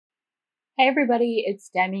Hey everybody, it's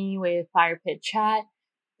Demi with Fire Pit Chat.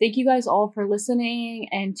 Thank you guys all for listening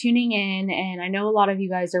and tuning in. And I know a lot of you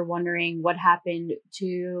guys are wondering what happened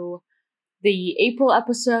to the April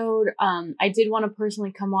episode. I did want to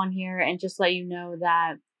personally come on here and just let you know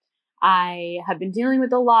that I have been dealing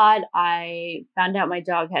with a lot. I found out my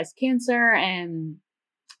dog has cancer and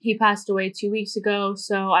he passed away 2 weeks ago.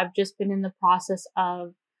 So I've just been in the process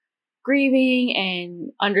of grieving and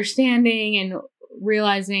understanding and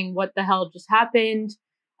realizing what the hell just happened.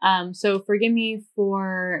 So forgive me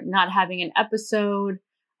for not having an episode.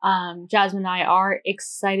 Jasmine and I are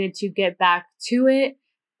excited to get back to it,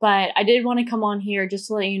 but I did want to come on here just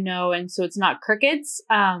to let you know, and so it's not crickets.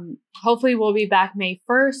 Hopefully we'll be back May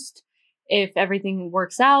 1st if everything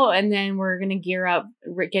works out, and then we're going to gear up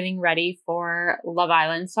getting ready for Love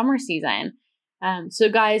Island summer season. So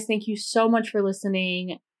guys, thank you so much for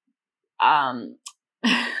listening.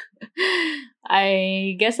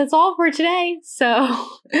 I guess that's all for today. So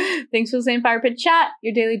thanks for listening to Fire Pit Chat,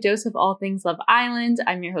 your daily dose of all things Love Island.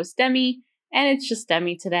 I'm your host, Demi, and it's just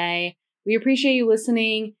Demi today. We appreciate you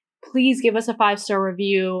listening. Please give us a 5-star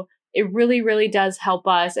review. It really, really does help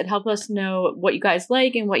us. It helps us know what you guys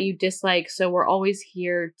like and what you dislike. So we're always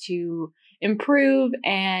here to improve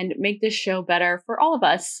and make this show better for all of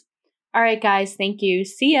us. All right, guys. Thank you.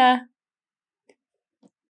 See ya.